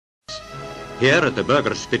Here at the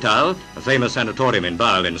Burgerspital, a famous sanatorium in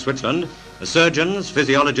Basel in Switzerland, surgeons,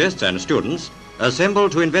 physiologists and students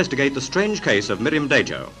assemble to investigate the strange case of Miriam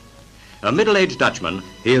Dejo. A middle-aged Dutchman,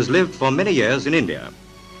 he has lived for many years in India.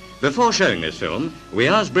 Before showing this film, we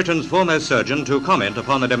asked Britain's foremost surgeon to comment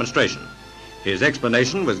upon the demonstration. His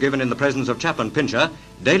explanation was given in the presence of Chaplain Pincher,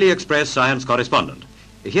 Daily Express science correspondent.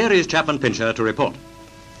 Here is Chaplain Pincher to report.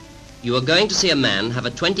 You are going to see a man have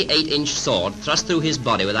a 28-inch sword thrust through his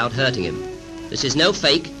body without hurting him. This is no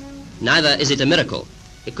fake, neither is it a miracle.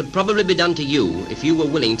 It could probably be done to you if you were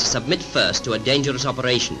willing to submit first to a dangerous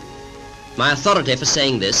operation. My authority for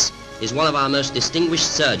saying this is one of our most distinguished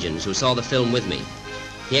surgeons who saw the film with me.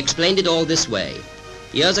 He explained it all this way.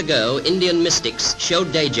 Years ago, Indian mystics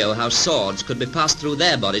showed Dejo how swords could be passed through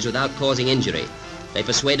their bodies without causing injury. They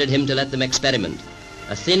persuaded him to let them experiment.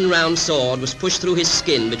 A thin round sword was pushed through his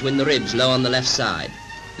skin between the ribs low on the left side.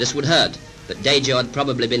 This would hurt, but Dejo had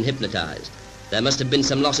probably been hypnotized. There must have been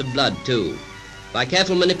some loss of blood too. By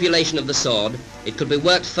careful manipulation of the sword, it could be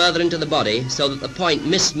worked further into the body so that the point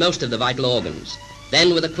missed most of the vital organs.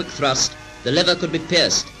 Then with a quick thrust, the liver could be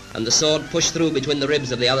pierced and the sword pushed through between the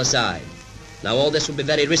ribs of the other side. Now all this would be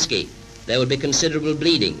very risky. There would be considerable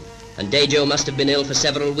bleeding, and Dejo must have been ill for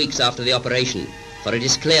several weeks after the operation, for it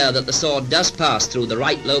is clear that the sword does pass through the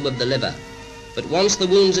right lobe of the liver. But once the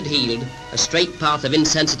wounds had healed, a straight path of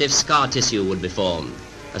insensitive scar tissue would be formed.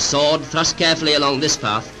 A sword thrust carefully along this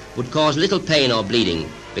path would cause little pain or bleeding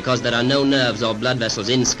because there are no nerves or blood vessels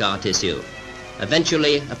in scar tissue.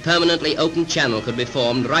 Eventually, a permanently open channel could be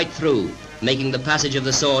formed right through, making the passage of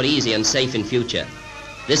the sword easy and safe in future.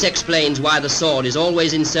 This explains why the sword is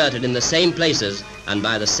always inserted in the same places and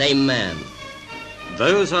by the same man.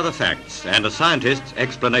 Those are the facts and a scientist's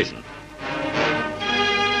explanation.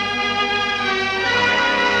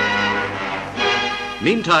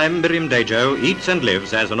 Meantime, Miriam Dejo eats and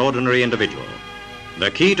lives as an ordinary individual. The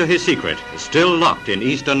key to his secret is still locked in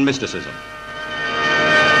Eastern mysticism.